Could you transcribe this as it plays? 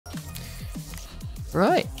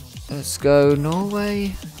Right, let's go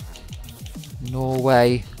Norway.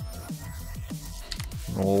 Norway.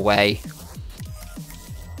 Norway.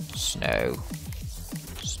 Snow.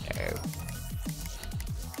 Snow.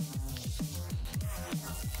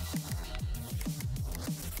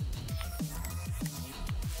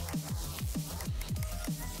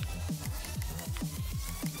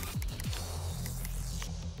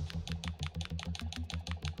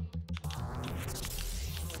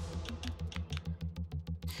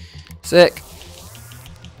 Sick.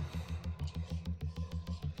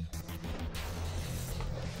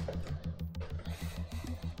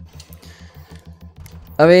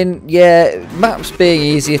 I mean, yeah, maps being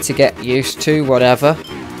easier to get used to, whatever,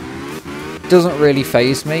 doesn't really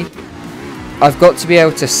faze me. I've got to be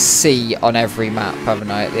able to see on every map,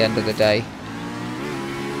 haven't I, at the end of the day?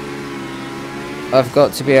 I've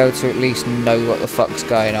got to be able to at least know what the fuck's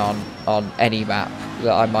going on any map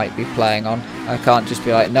that I might be playing on. I can't just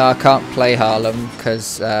be like, no, I can't play Harlem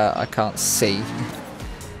because I can't see.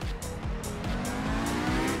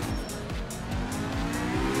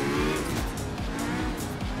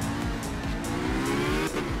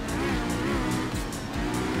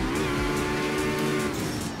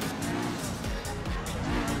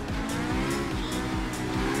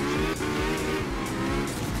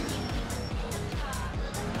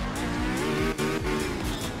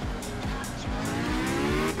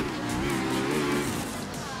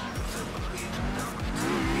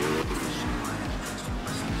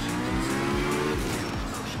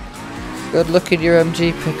 Good luck in your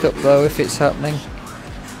MG pickup though, if it's happening.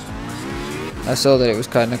 I saw that it was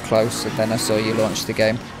kind of close, and then I saw you launch the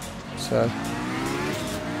game. So,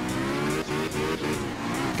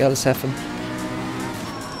 let's have him.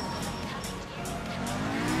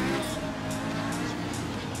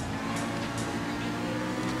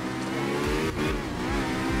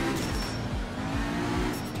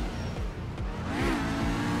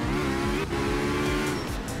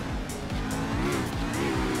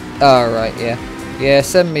 Oh, right, yeah. Yeah,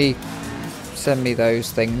 send me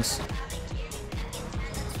those things.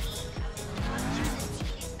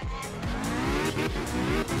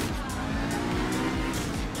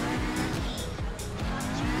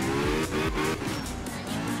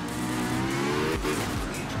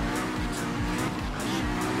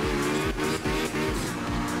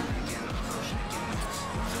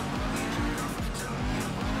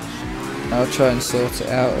 I'll try and sort it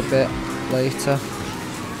out a bit later.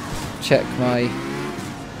 Check my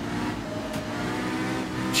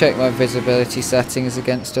visibility settings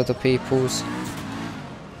against other people's.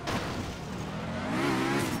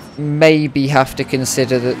 Maybe have to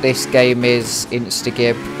consider that this game is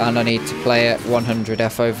insta-gib and I need to play at 100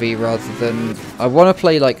 FOV rather than... I want to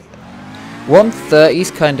play like...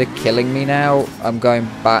 130's kind of killing me now. I'm going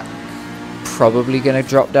back, probably going to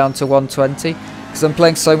drop down to 120 because I'm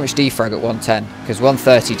playing so much defrag at 110 because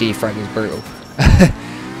 130 defrag is brutal.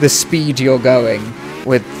 The speed you're going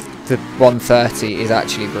with the 130 is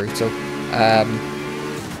actually brutal.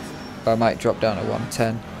 I might drop down to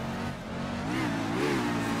 110.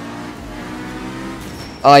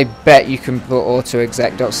 I bet you can put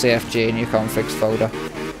autoexec.cfg in your configs folder.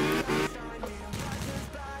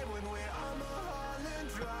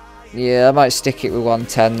 Yeah, I might stick it with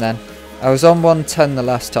 110 then. I was on 110 the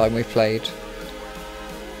last time we played.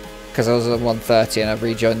 Because I was on 130 and I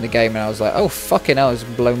rejoined the game and I was like, oh fucking hell, it's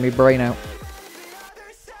blown my brain out.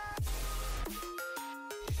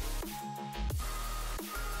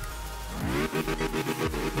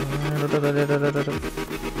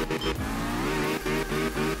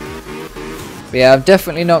 But yeah, I'm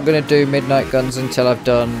definitely not going to do Midnight Guns until I've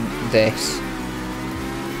done this.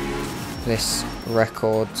 This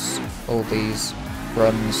records, all these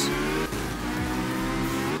runs.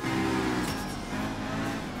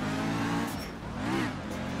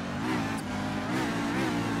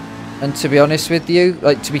 And to be honest with you,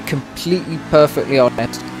 like to be completely perfectly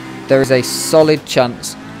honest, there is a solid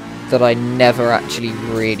chance that I never actually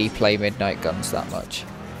really play Midnight Guns that much.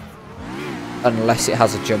 Unless it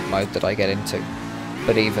has a jump mode that I get into.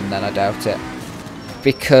 But even then I doubt it.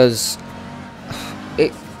 Because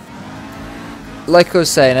it, like I was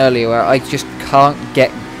saying earlier, where I just can't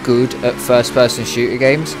get good at first person shooter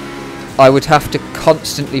games, I would have to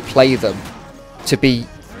constantly play them to be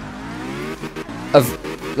of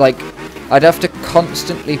like, I'd have to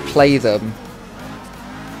constantly play them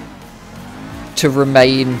to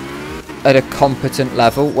remain at a competent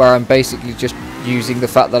level where I'm basically just using the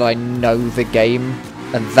fact that I know the game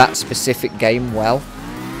and that specific game well.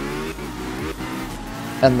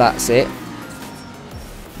 And that's it.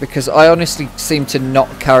 Because I honestly seem to not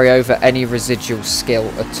carry over any residual skill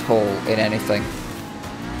at all in anything.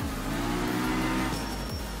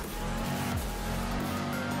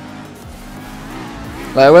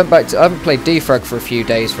 Like, I went back to... I haven't played Defrag for a few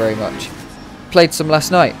days very much. Played some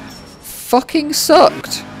last night. Fucking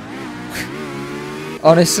sucked.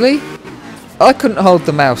 Honestly. I couldn't hold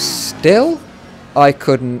the mouse still. I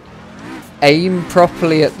couldn't aim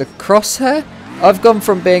properly at the crosshair. I've gone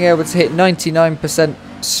from being able to hit 99%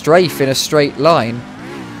 strafe in a straight line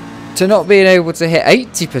to not being able to hit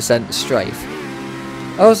 80% strafe.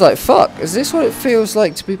 I was like, fuck, is this what it feels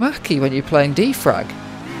like to be Mackie when you're playing Defrag?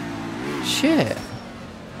 Shit.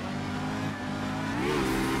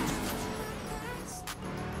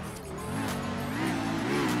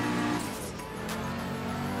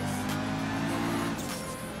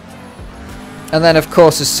 And then, of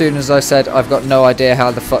course, as soon as I said I've got no idea how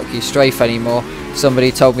the fuck you strafe anymore, somebody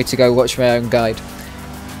told me to go watch my own guide.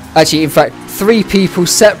 Actually, in fact, 3 people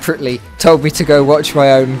separately told me to go watch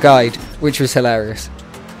my own guide, which was hilarious.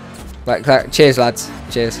 Like that. Cheers, lads.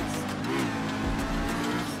 Cheers.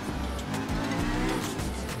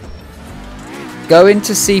 Go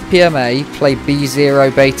into CPMA, play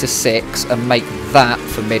B0 Beta 6, and make that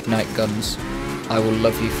for Midnight Guns. I will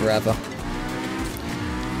love you forever.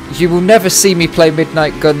 You will never see me play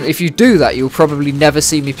Midnight Guns. If you do that, you'll probably never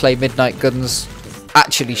see me play Midnight Guns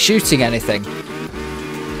actually shooting anything.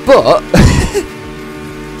 But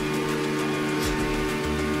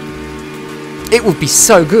it would be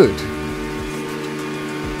so good.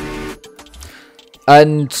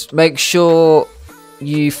 And make sure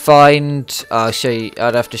you find... I'll show you.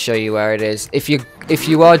 I'd have to show you where it is. If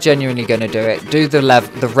you are genuinely going to do it, do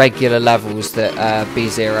the regular levels that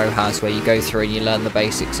B0 has, where you go through and you learn the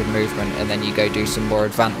basics of movement, and then you go do some more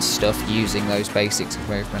advanced stuff using those basics of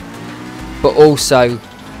movement. But also,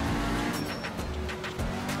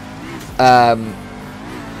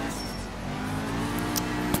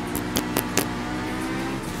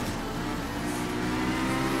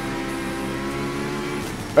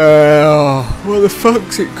 what the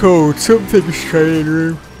fuck's it called? Something's training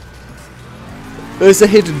room. There's a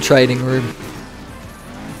hidden training room.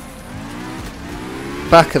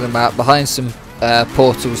 Back of the map, behind some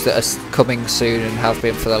portals that are coming soon and have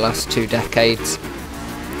been for the last 2 decades.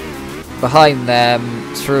 Behind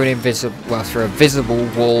them, through a visible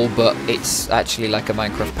wall, but it's actually like a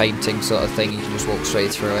Minecraft painting sort of thing. You can just walk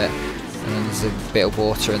straight through it. And then there's a bit of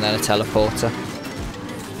water and then a teleporter.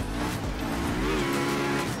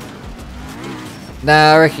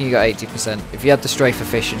 Nah, I reckon you got 80%. If you had the strafe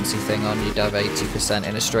efficiency thing on, you'd have 80%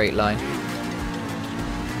 in a straight line.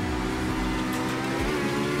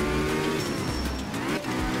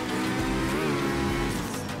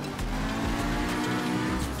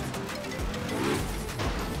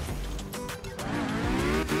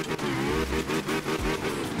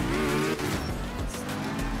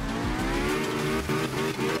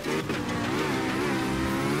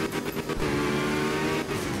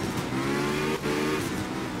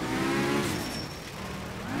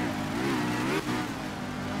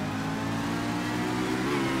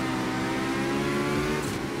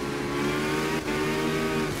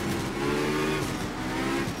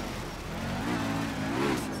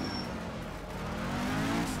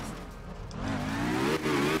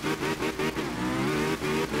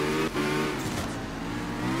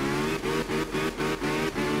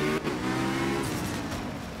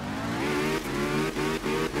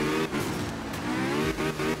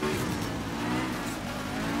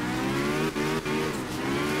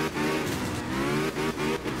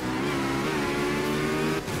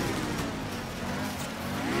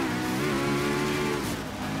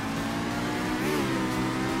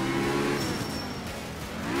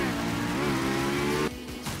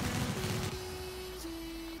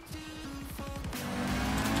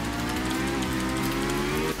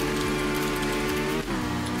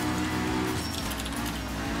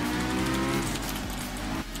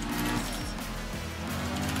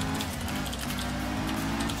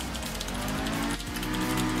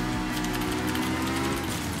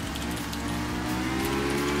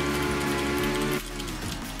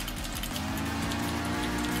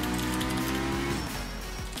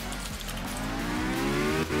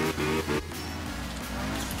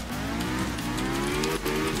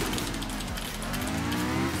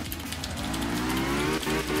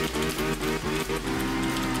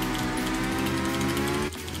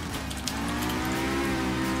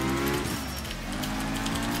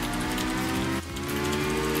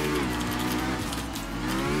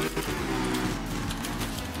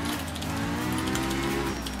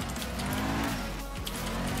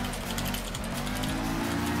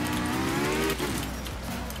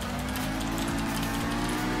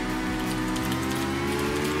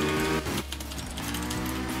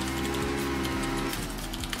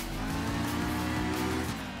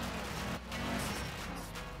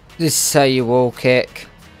 This is how you wall kick.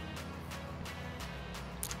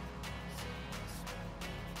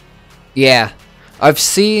 Yeah, I've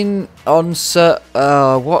seen on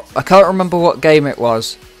what I can't remember what game it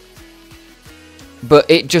was, but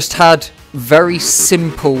it just had very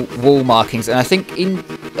simple wall markings, and I think in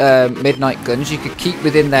Midnight Guns you could keep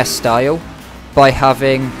within their style by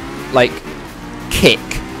having like kick.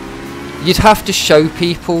 You'd have to show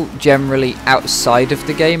people generally outside of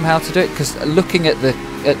the game how to do it, because looking at the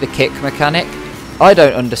kick mechanic, I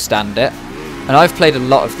don't understand it, and I've played a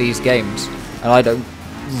lot of these games and I don't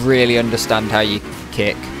really understand how you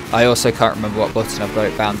kick. I also can't remember what button I've got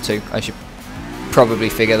it bound to. I should probably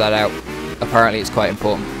figure that out. Apparently it's quite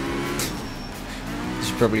important. I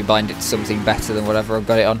should probably bind it to something better than whatever I've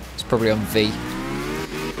got it on. It's probably on V.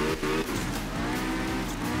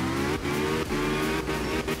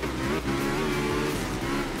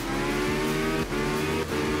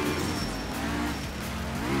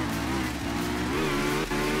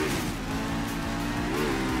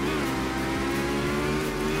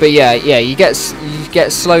 But yeah, you get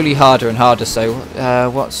slowly harder and harder. So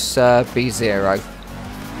what's B0?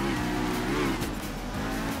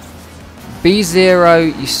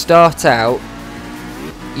 B0, you start out,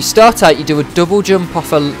 you do a double jump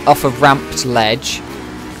off a ramped ledge,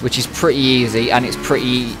 which is pretty easy, and it's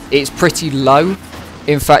pretty low.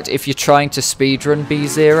 In fact, if you're trying to speedrun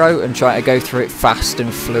B0 and trying to go through it fast and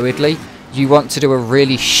fluidly, you want to do a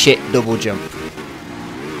really shit double jump.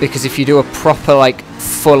 Because if you do a proper, like,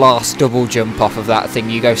 full-ass double jump off of that thing,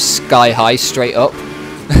 you go sky high straight up.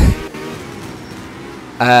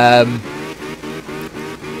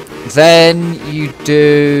 Then you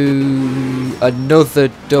do another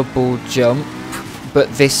double jump,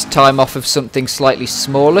 but this time off of something slightly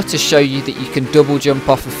smaller to show you that you can double jump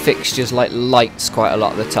off of fixtures like lights quite a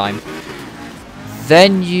lot of the time.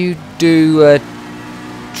 Then you do a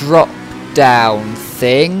drop down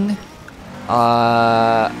thing.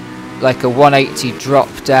 Like a 180 drop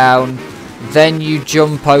down, then you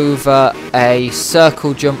jump over a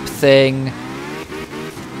circle jump thing,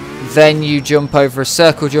 then you jump over a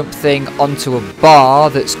circle jump thing onto a bar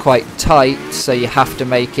that's quite tight, so you have to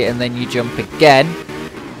make it, and then you jump again,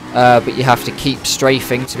 but you have to keep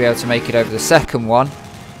strafing to be able to make it over the second one,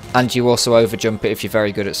 and you also over jump it if you're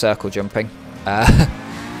very good at circle jumping.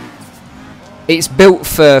 It's built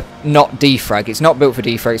for not defrag. It's not built for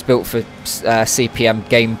defrag. It's built for CPM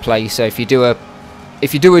gameplay. So if you do a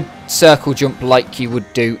circle jump like you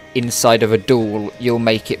would do inside of a duel, you'll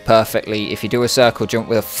make it perfectly. If you do a circle jump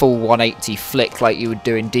with a full 180 flick like you would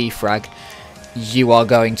do in defrag, you are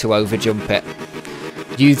going to over jump it.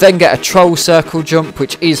 You then get a troll circle jump,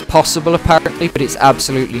 which is possible apparently, but it's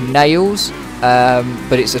absolutely nails.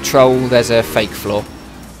 But it's a troll. There's a fake floor.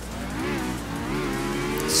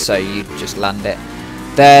 So you just land it.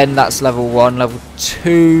 Then that's level 1. Level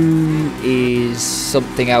 2 is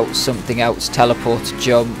something else, teleport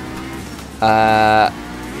jump.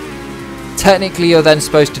 Technically you're then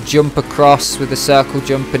supposed to jump across with a circle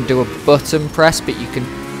jump and do a button press, but you can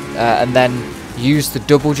and then use the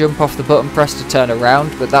double jump off the button press to turn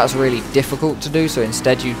around, but that's really difficult to do, so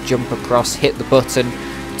instead you jump across, hit the button,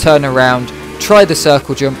 turn around, try the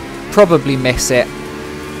circle jump, probably miss it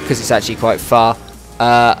because it's actually quite far.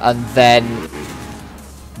 And then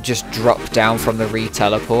just drop down from the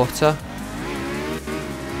re-teleporter.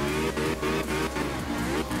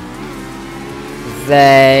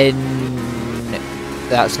 Then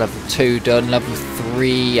that's level 2 done. Level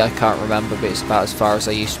 3, I can't remember, but it's about as far as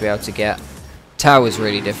I used to be able to get. Tower's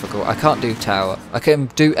really difficult. I can't do tower. I can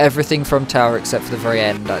do everything from tower except for the very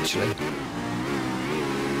end, actually.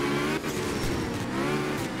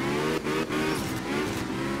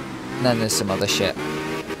 And then there's some other shit.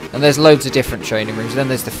 And there's loads of different training rooms. Then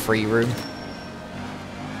there's the free room.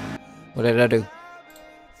 What did I do?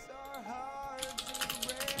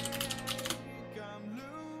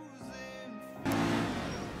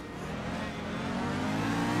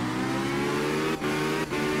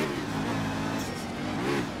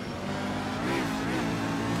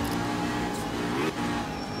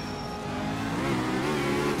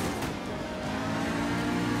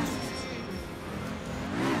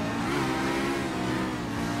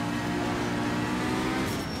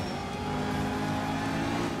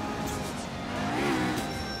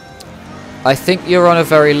 I think you're on a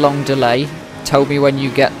very long delay. Tell me when you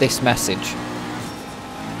get this message.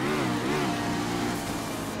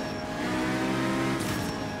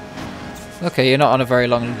 Okay, you're not on a very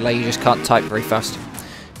long delay, you just can't type very fast.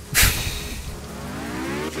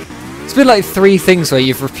 It's been like 3 things where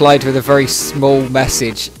you've replied with a very small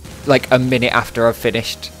message, like a minute after I've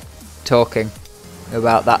finished talking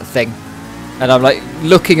about that thing. And I'm like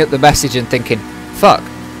looking at the message and thinking, fuck.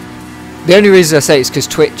 The only reason I say it's because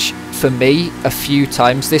Twitch, for me, a few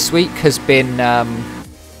times this week has been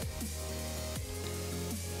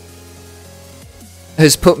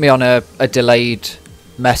has put me on a delayed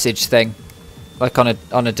message thing, like on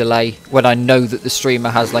a delay, when I know that the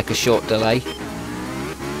streamer has like a short delay.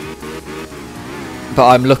 But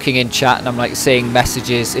I'm looking in chat and I'm like seeing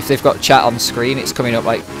messages. If they've got chat on screen, it's coming up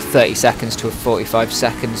like 30 seconds to 45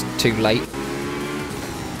 seconds too late.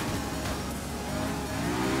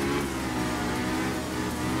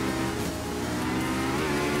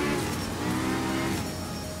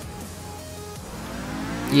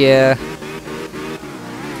 Yeah.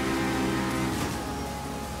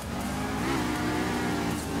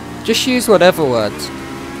 Just use whatever words.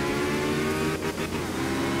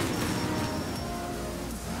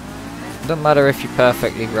 Doesn't matter if you're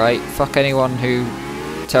perfectly right. Fuck anyone who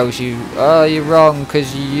tells you, oh, you're wrong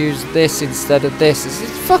because you use this instead of this. It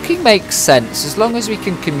fucking makes sense as long as we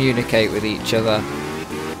can communicate with each other.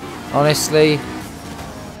 Honestly.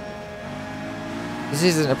 This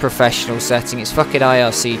isn't a professional setting, it's fucking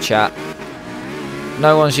IRC chat.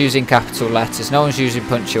 No one's using capital letters, no one's using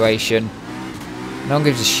punctuation. No one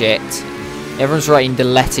gives a shit. Everyone's writing the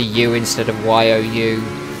letter U instead of Y-O-U.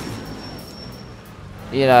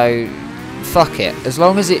 You know, fuck it. As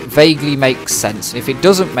long as it vaguely makes sense. And if it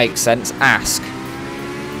doesn't make sense, ask.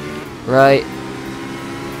 Right?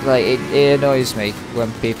 Like, it annoys me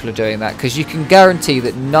when people are doing that. Because you can guarantee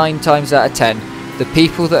that 9 times out of 10, the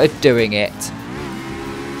people that are doing it,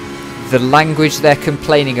 the language they're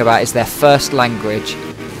complaining about is their first language,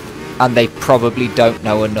 and they probably don't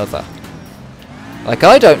know another. Like,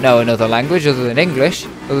 I don't know another language other than English,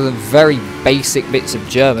 other than very basic bits of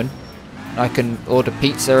German. I can order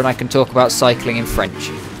pizza and I can talk about cycling in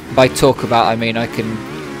French. By talk about, I mean I can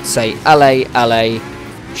say allez, allez,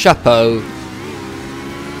 chapeau,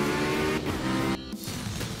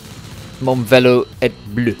 mon vélo est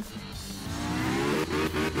bleu.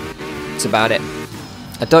 That's about it.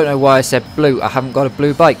 I don't know why I said blue. I haven't got a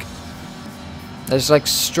blue bike. I just like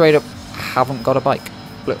straight up haven't got a bike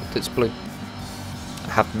that's blue. I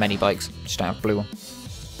have many bikes, just don't have a blue one.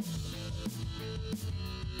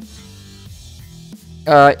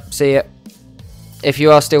 Alright, see ya. If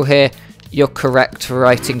you are still here, you're correct for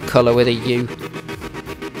writing colour with a U.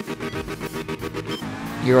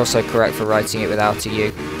 You're also correct for writing it without a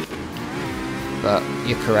U. But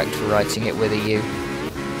you're correct for writing it with a U.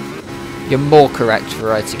 You're more correct for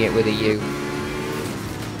writing it with a U.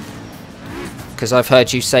 Because I've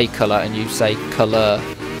heard you say colour and you say colour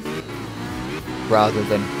rather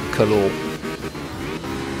than colour.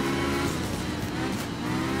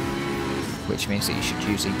 Which means that you should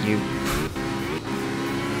use a U.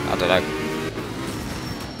 I don't know.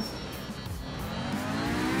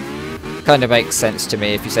 Kind of makes sense to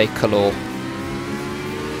me if you say colour.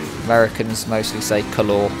 Americans mostly say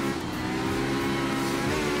colour.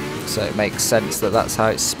 So it makes sense that that's how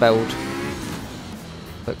it's spelled.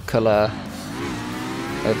 But colour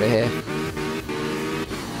over here.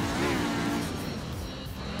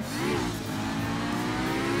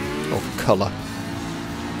 Or colour.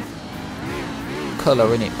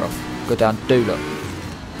 Colour innit, bruv. Go down Dulux.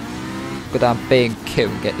 Go down B&Q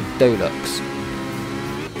and get the Dulux.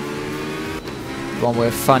 The one with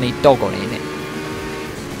a funny dog on it, innit?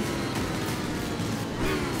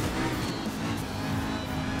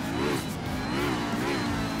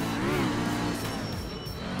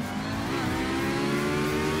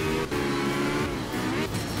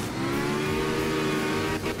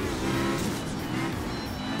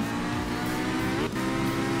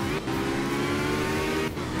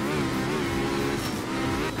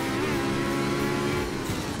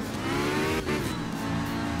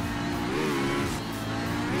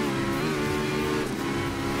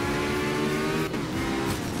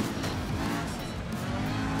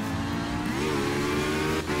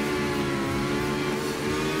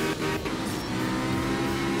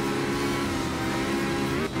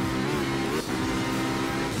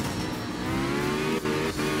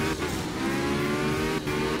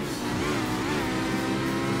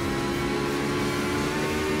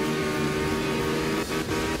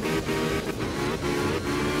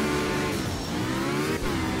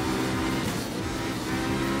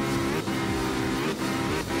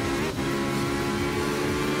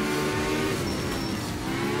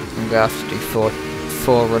 I'm going to have to do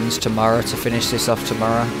four runs tomorrow to finish this off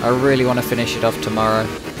tomorrow. I really want to finish it off tomorrow,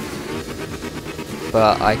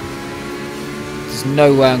 but there's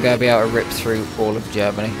no way I'm going to be able to rip through all of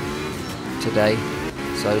Germany today,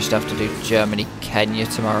 so I just have to do Germany-Kenya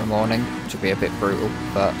tomorrow morning, which will be a bit brutal,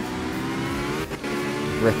 but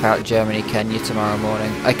rip out Germany, Kenya tomorrow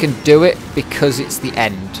morning. I can do it because it's the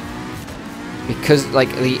end. Because, like,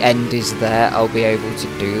 the end is there, I'll be able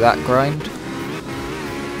to do that grind.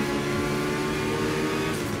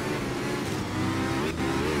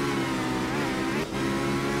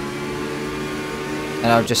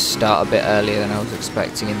 And I'll just start a bit earlier than I was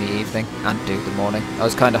expecting in the evening and do the morning. I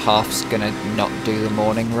was kind of half gonna not do the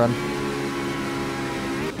morning run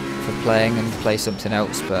for playing and play something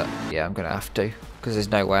else, but yeah, I'm gonna have to, because there's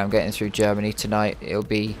no way I'm getting through Germany tonight. It'll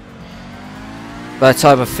be, by the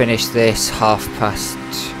time I finish this, past.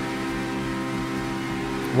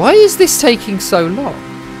 Why is this taking so long?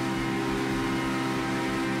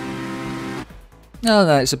 No,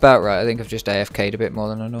 it's about right. I think I've just AFK'd a bit more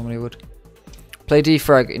than I normally would. Play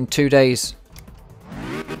defrag in 2 days.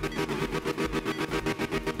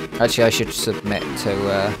 Actually, I should submit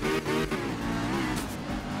to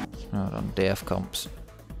hold on, DF comps.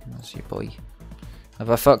 That's your boy. Have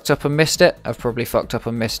I fucked up and missed it? I've probably fucked up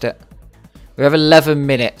and missed it. We have 11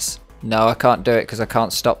 minutes. No, I can't do it because I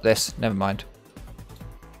can't stop this. Never mind.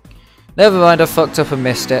 Never mind, I fucked up and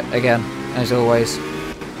missed it again, as always.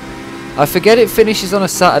 I forget it finishes on a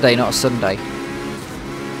Saturday, not a Sunday.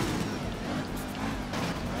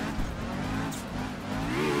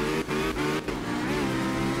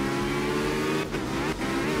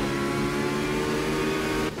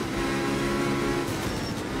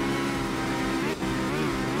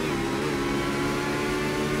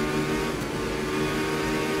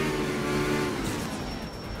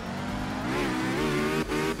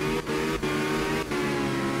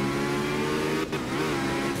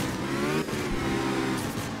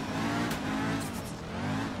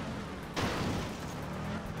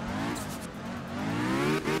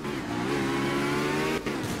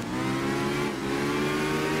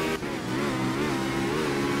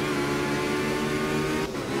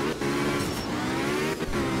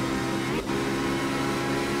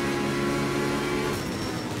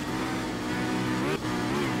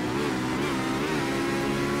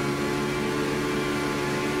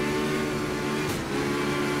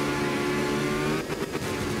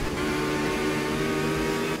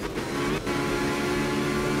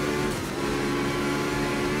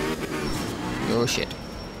 Oh shit.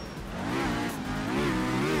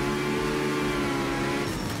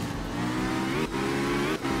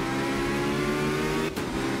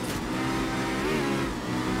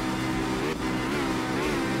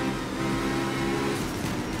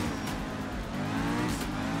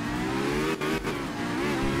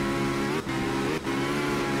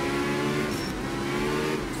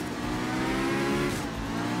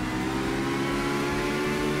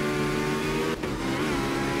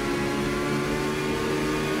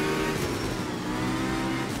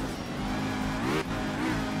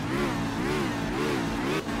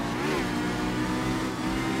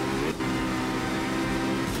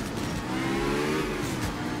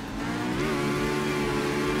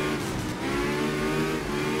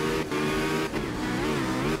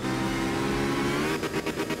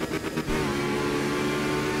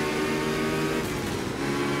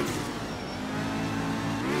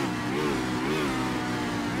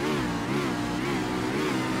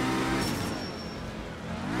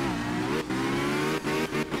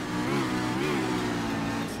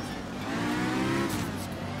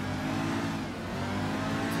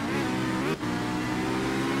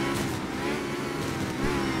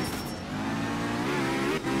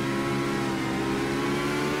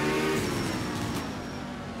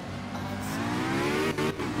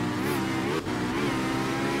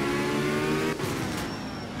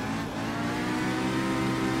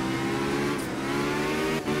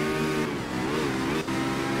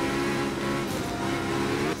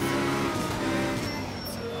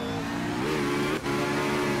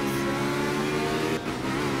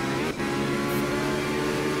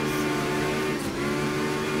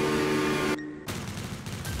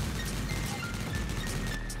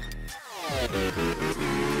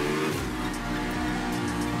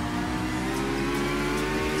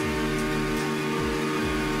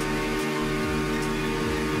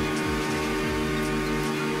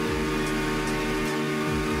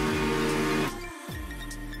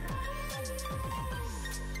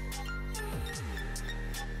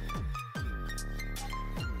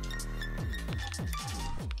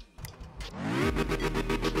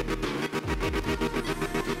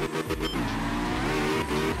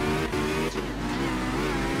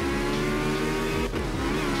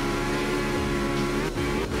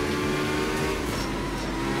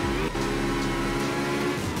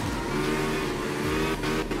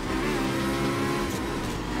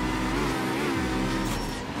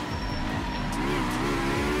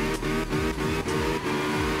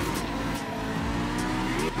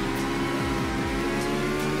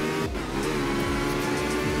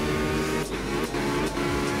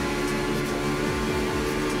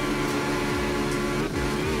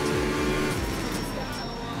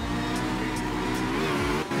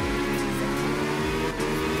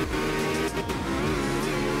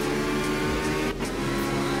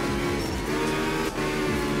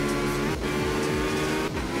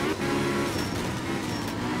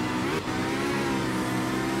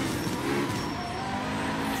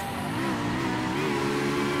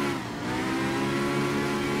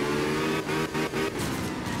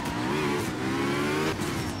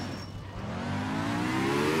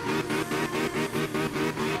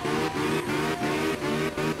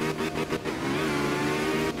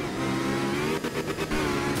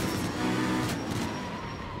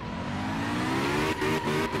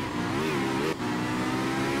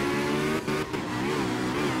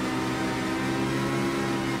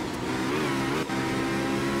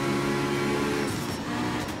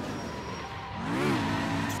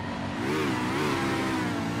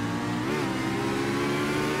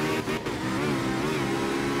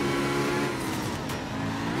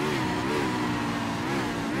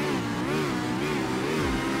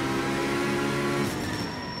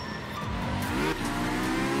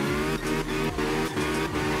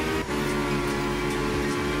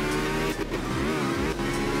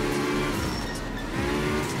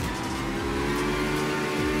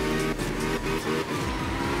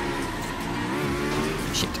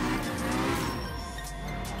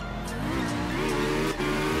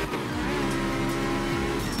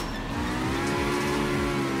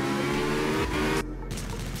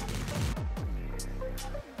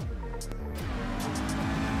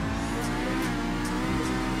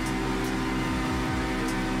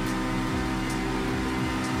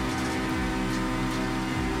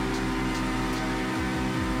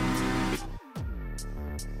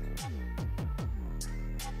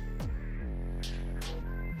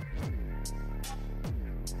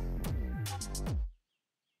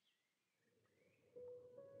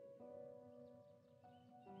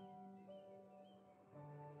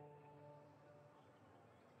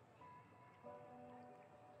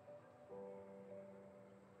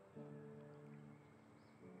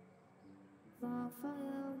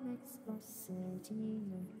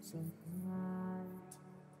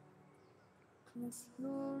 Close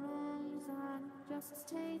your eyes and just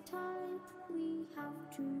stay tight. We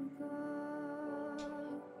have to go.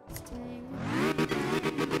 Stay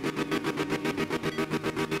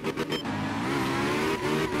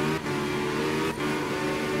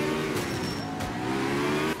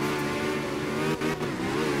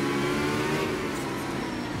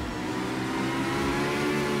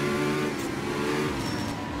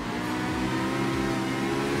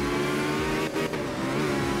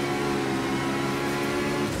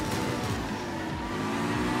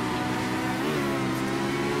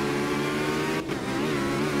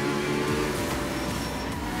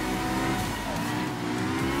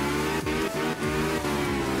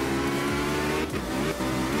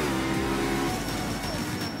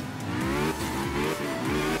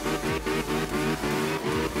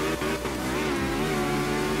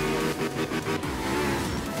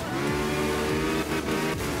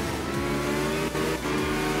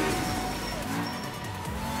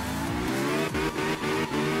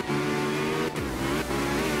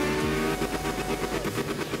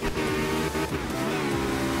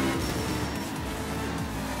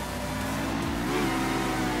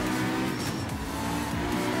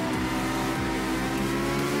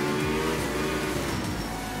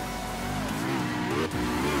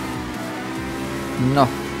No.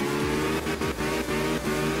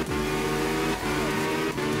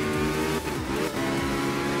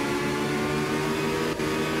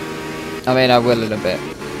 I mean, I will in a bit.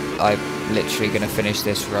 I'm literally going to finish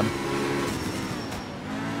this run.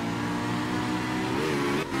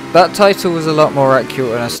 That title was a lot more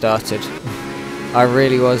accurate when I started. I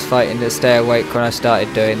really was fighting to stay awake when I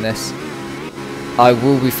started doing this. I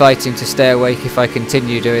will be fighting to stay awake if I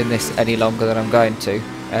continue doing this any longer than I'm going to.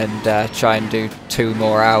 And try and do 2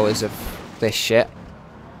 more hours of this shit.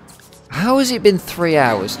 How has it been 3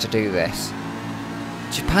 hours to do this?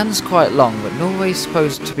 Japan's quite long, but Norway's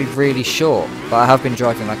supposed to be really short. But I have been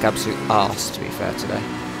driving like absolute arse, to be fair, today.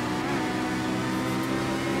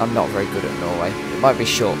 I'm not very good at Norway. It might be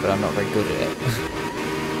short, but I'm not very good at it.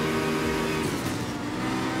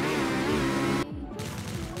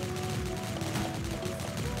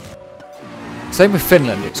 Same with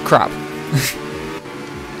Finland, it's crap.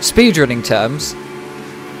 Speedrunning terms,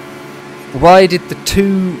 why did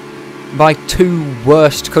my two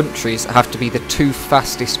worst countries have to be the 2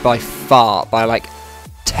 fastest by far, by like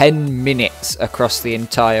 10 minutes across the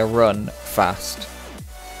entire run fast?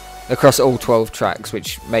 Across all 12 tracks,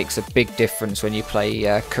 which makes a big difference when you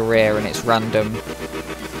play career and it's random.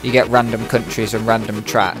 You get random countries and random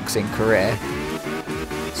tracks in career.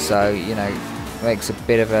 So, you know, it makes a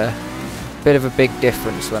bit of a big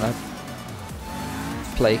difference when I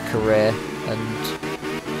play career and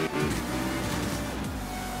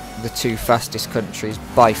the 2 fastest countries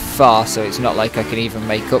by far, so it's not like I can even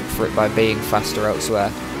make up for it by being faster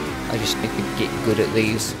elsewhere. I just need to get good at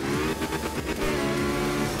these.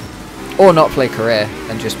 Or not play career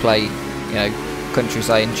and just play, you know,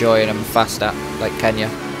 countries I enjoy and I'm fast at, like Kenya.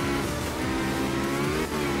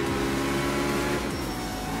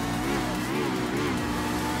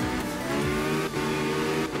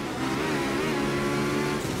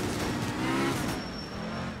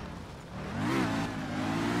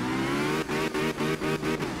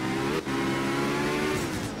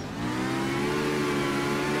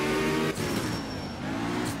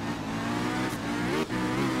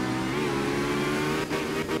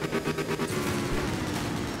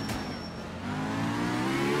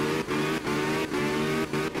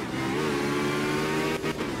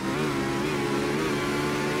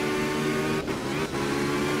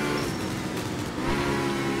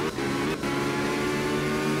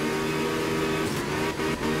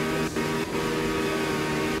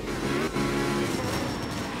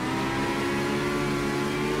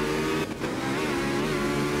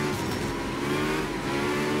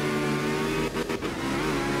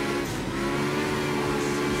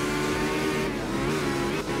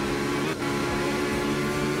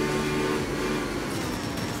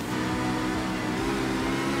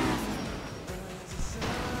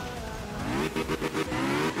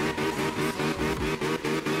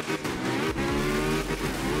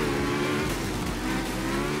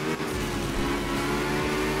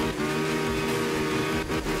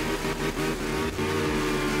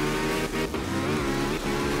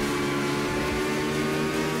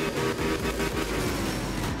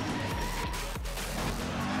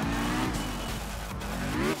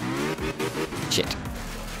 Shit.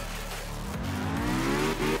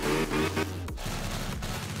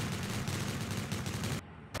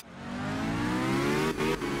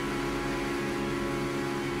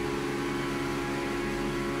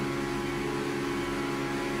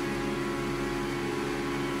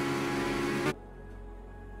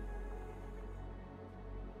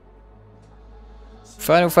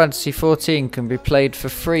 Final Fantasy XIV can be played for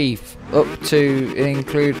free up to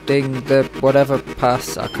including the whatever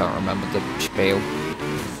pass. I can't remember the spiel.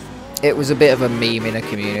 It was a bit of a meme in a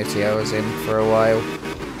community I was in for a while.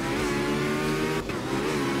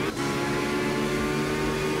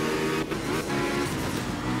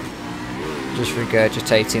 Just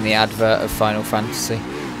regurgitating the advert of Final Fantasy.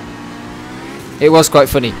 It was quite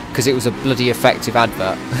funny because it was a bloody effective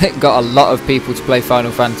advert. It got a lot of people to play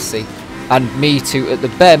Final Fantasy. And me to, at the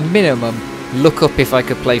bare minimum, look up if I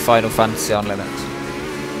could play Final Fantasy on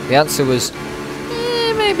Linux. The answer was,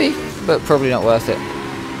 maybe, but probably not worth it.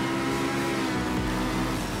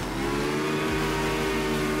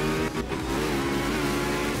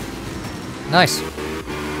 Nice.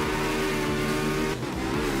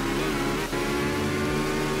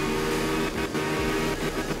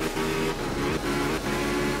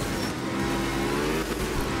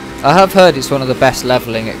 I have heard it's one of the best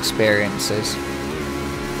leveling experiences.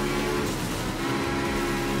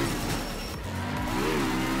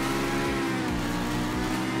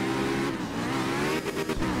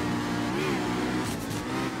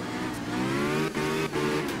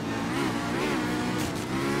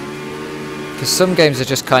 Because some games are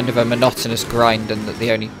just kind of a monotonous grind and that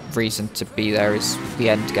the only reason to be there is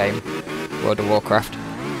the end game, World of Warcraft.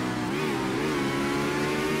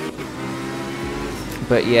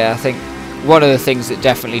 But yeah, I think one of the things that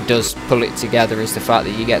definitely does pull it together is the fact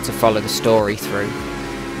that you get to follow the story through.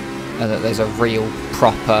 And that there's a real,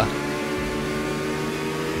 proper,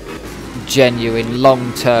 genuine,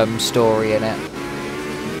 long-term story in it.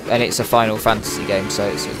 And it's a Final Fantasy game, so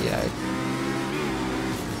it's, you know,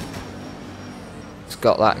 it's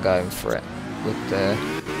got that going for it, with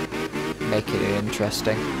making it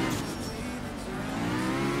interesting.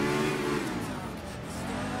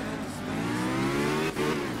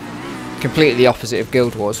 Completely the opposite of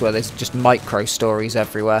Guild Wars, where there's just micro stories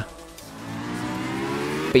everywhere.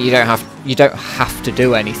 But you don't have to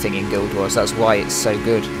do anything in Guild Wars. That's why it's so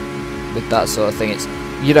good with that sort of thing. It's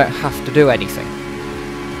you don't have to do anything.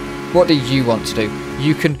 What do you want to do?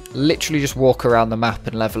 You can literally just walk around the map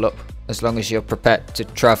and level up, as long as you're prepared to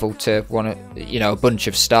travel to a bunch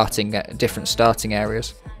of different starting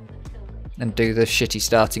areas, and do the shitty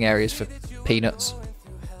starting areas for peanuts.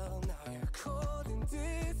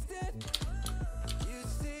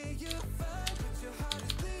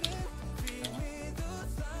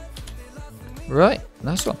 Right,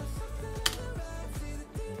 nice one.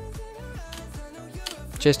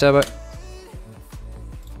 Cheers, Turbo.